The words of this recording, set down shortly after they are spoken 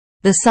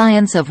The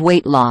Science of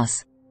Weight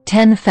Loss,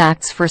 10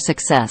 Facts for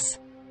Success.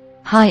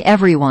 Hi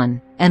everyone,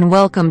 and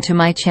welcome to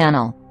my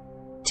channel.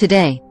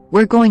 Today,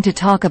 we're going to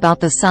talk about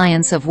the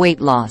science of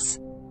weight loss.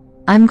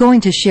 I'm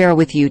going to share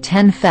with you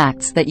 10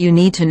 facts that you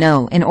need to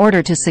know in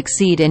order to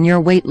succeed in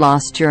your weight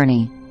loss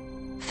journey.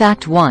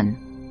 Fact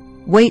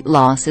 1. Weight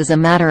loss is a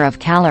matter of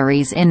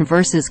calories in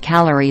versus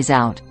calories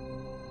out.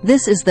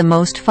 This is the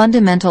most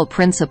fundamental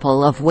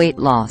principle of weight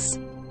loss.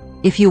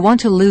 If you want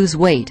to lose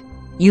weight,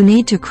 you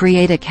need to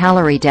create a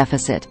calorie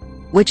deficit,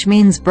 which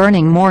means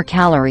burning more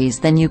calories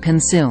than you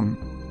consume.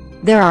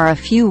 There are a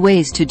few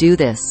ways to do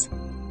this.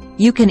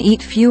 You can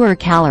eat fewer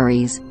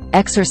calories,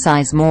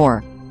 exercise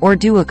more, or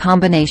do a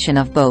combination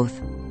of both.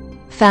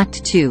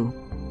 Fact 2.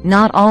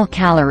 Not all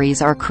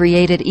calories are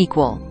created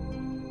equal.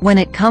 When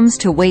it comes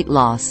to weight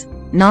loss,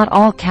 not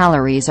all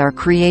calories are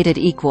created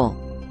equal.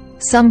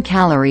 Some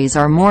calories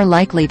are more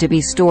likely to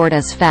be stored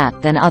as fat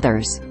than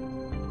others.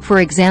 For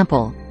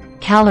example,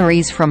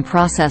 calories from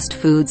processed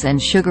foods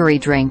and sugary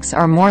drinks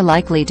are more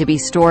likely to be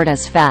stored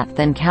as fat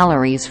than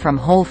calories from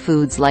whole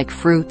foods like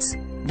fruits,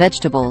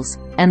 vegetables,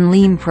 and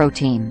lean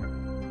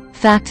protein.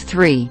 Fact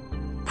 3.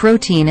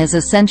 Protein is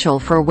essential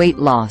for weight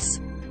loss.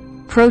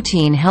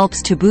 Protein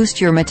helps to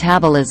boost your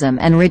metabolism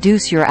and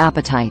reduce your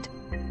appetite.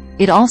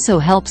 It also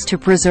helps to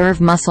preserve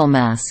muscle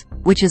mass,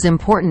 which is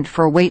important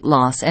for weight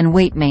loss and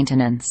weight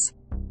maintenance.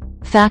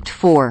 Fact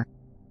 4.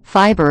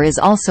 Fiber is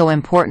also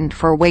important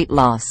for weight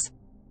loss.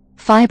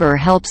 Fiber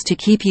helps to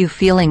keep you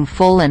feeling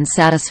full and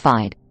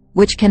satisfied,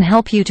 which can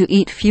help you to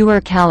eat fewer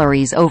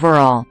calories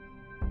overall.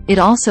 It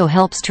also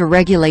helps to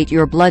regulate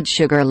your blood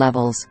sugar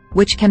levels,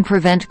 which can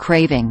prevent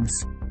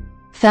cravings.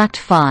 Fact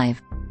 5.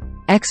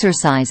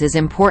 Exercise is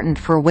important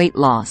for weight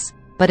loss,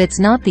 but it's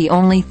not the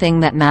only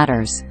thing that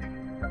matters.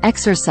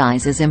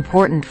 Exercise is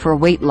important for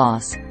weight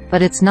loss,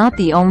 but it's not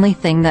the only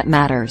thing that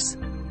matters.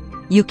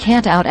 You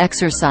can't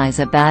out-exercise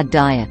a bad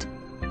diet.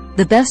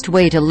 The best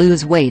way to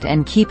lose weight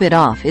and keep it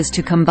off is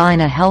to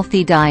combine a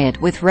healthy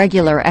diet with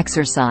regular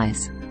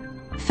exercise.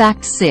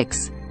 Fact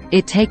 6.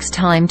 It takes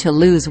time to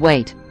lose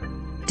weight.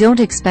 Don't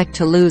expect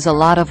to lose a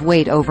lot of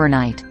weight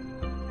overnight.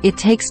 It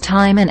takes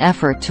time and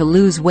effort to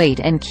lose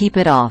weight and keep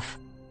it off.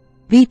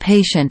 Be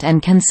patient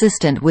and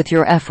consistent with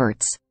your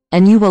efforts,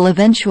 and you will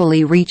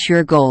eventually reach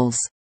your goals.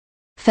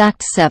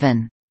 Fact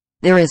 7.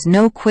 There is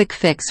no quick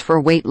fix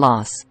for weight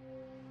loss.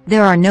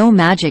 There are no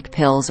magic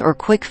pills or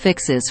quick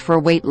fixes for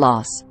weight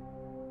loss.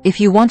 If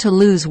you want to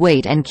lose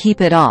weight and keep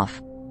it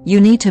off,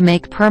 you need to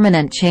make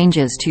permanent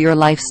changes to your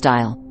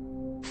lifestyle.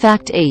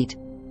 Fact 8.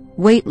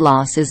 Weight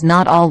loss is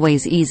not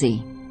always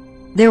easy.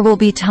 There will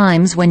be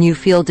times when you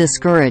feel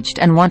discouraged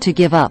and want to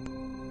give up.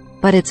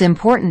 But it's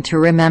important to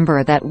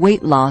remember that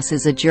weight loss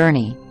is a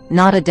journey,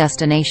 not a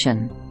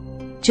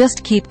destination.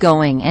 Just keep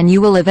going and you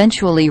will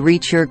eventually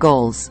reach your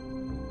goals.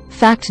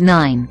 Fact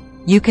 9.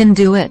 You can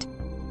do it.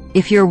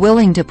 If you're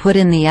willing to put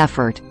in the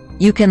effort,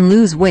 you can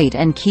lose weight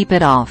and keep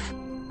it off.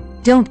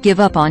 Don't give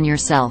up on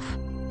yourself.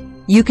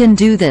 You can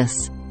do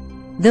this.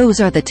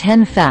 Those are the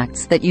 10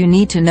 facts that you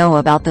need to know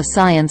about the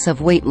science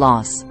of weight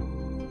loss.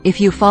 If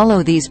you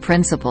follow these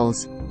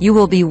principles, you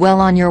will be well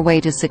on your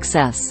way to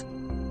success.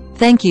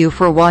 Thank you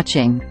for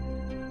watching.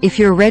 If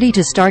you're ready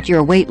to start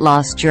your weight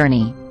loss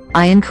journey,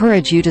 I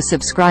encourage you to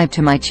subscribe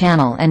to my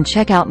channel and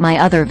check out my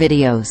other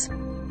videos.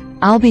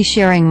 I'll be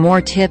sharing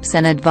more tips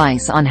and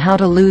advice on how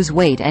to lose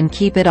weight and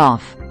keep it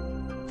off.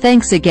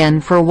 Thanks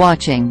again for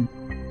watching.